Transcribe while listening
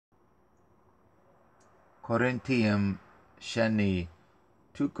Corinthium Sheni,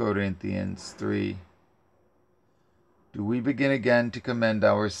 2 Corinthians 3. Do we begin again to commend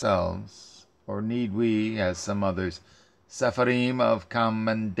ourselves, or need we, as some others, sepharim of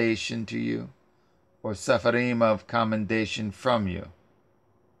commendation to you, or sepharim of commendation from you?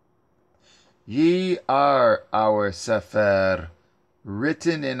 Ye are our sefer,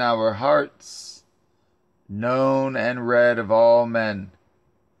 written in our hearts, known and read of all men.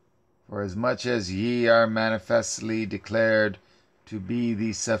 For as much as ye are manifestly declared to be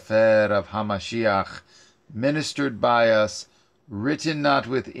the sefer of Hamashiach, ministered by us, written not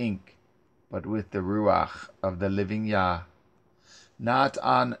with ink, but with the Ruach of the living Yah, not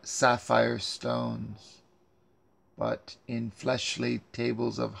on sapphire stones, but in fleshly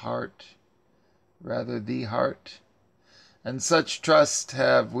tables of heart, rather the heart. And such trust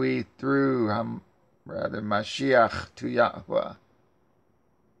have we through Mashiach to Yahweh.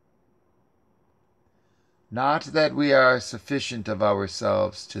 Not that we are sufficient of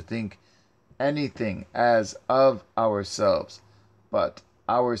ourselves to think anything as of ourselves, but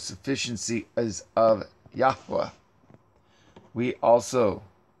our sufficiency is of Yahweh. Who also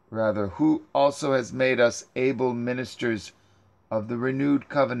has made us able ministers of the renewed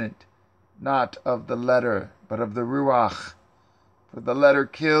covenant, not of the letter, but of the Ruach. For the letter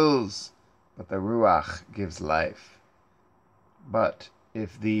kills, but the Ruach gives life. But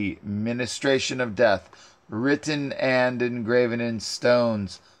if the ministration of death, written and engraven in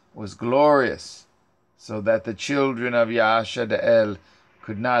stones, was glorious, so that the children of Yashadael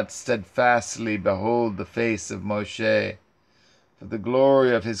could not steadfastly behold the face of Moshe, for the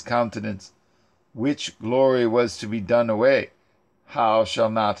glory of his countenance, which glory was to be done away, how shall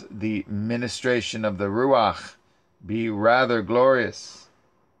not the ministration of the Ruach be rather glorious?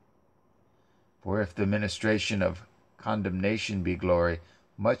 For if the ministration of condemnation be glory,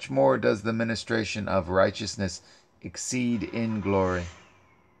 much more does the ministration of righteousness exceed in glory.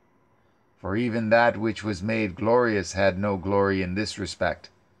 For even that which was made glorious had no glory in this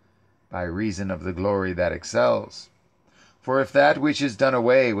respect, by reason of the glory that excels. For if that which is done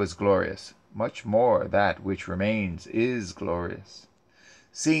away was glorious, much more that which remains is glorious.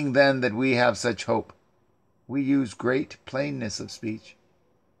 Seeing then that we have such hope, we use great plainness of speech,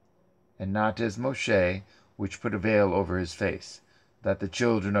 and not as Moshe, which put a veil over his face, that the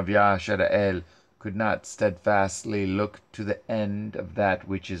children of Yashadael could not steadfastly look to the end of that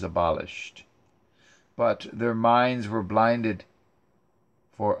which is abolished. But their minds were blinded,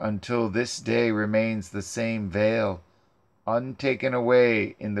 for until this day remains the same veil, untaken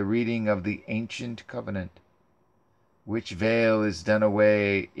away in the reading of the ancient covenant, which veil is done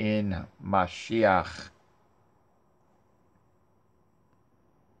away in Mashiach.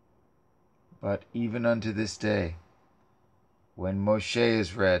 But even unto this day, when Moshe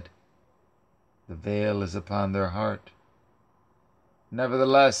is read, the veil is upon their heart.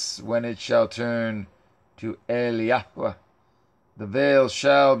 Nevertheless, when it shall turn to El Yahweh, the veil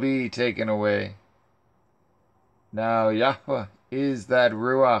shall be taken away. Now Yahweh is that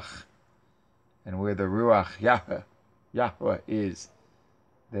Ruach, and where the Ruach Yahweh is,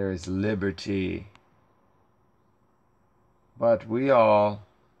 there is liberty. But we all,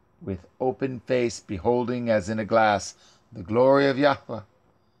 with open face, beholding as in a glass the glory of Yahweh,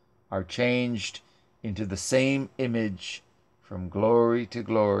 are changed into the same image from glory to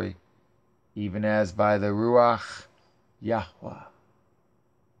glory, even as by the Ruach Yahweh.